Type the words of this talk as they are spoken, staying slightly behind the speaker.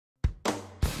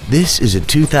This is a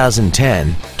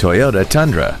 2010 Toyota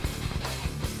Tundra.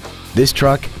 This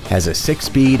truck has a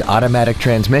 6-speed automatic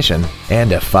transmission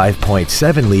and a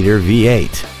 5.7-liter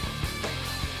V8.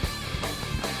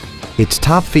 Its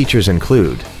top features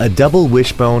include a double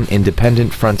wishbone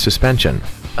independent front suspension,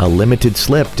 a limited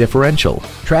slip differential,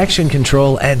 traction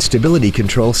control and stability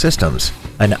control systems,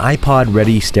 an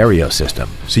iPod-ready stereo system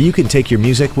so you can take your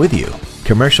music with you,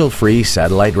 commercial-free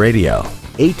satellite radio,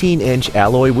 18-inch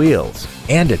alloy wheels,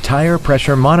 and a tire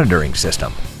pressure monitoring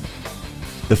system.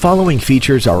 The following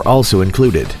features are also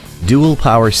included: dual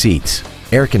power seats,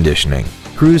 air conditioning,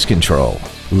 cruise control,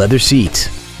 leather seats,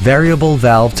 variable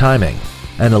valve timing,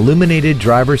 an illuminated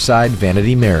driver's side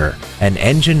vanity mirror, an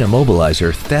engine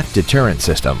immobilizer theft deterrent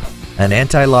system, an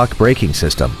anti-lock braking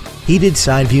system, heated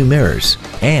side view mirrors,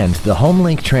 and the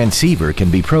HomeLink transceiver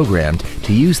can be programmed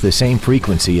to use the same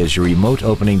frequency as your remote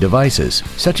opening devices,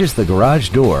 such as the garage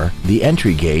door, the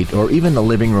entry gate, or even the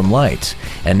living room lights,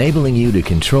 enabling you to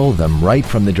control them right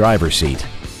from the driver's seat.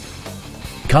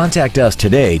 Contact us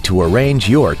today to arrange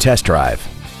your test drive.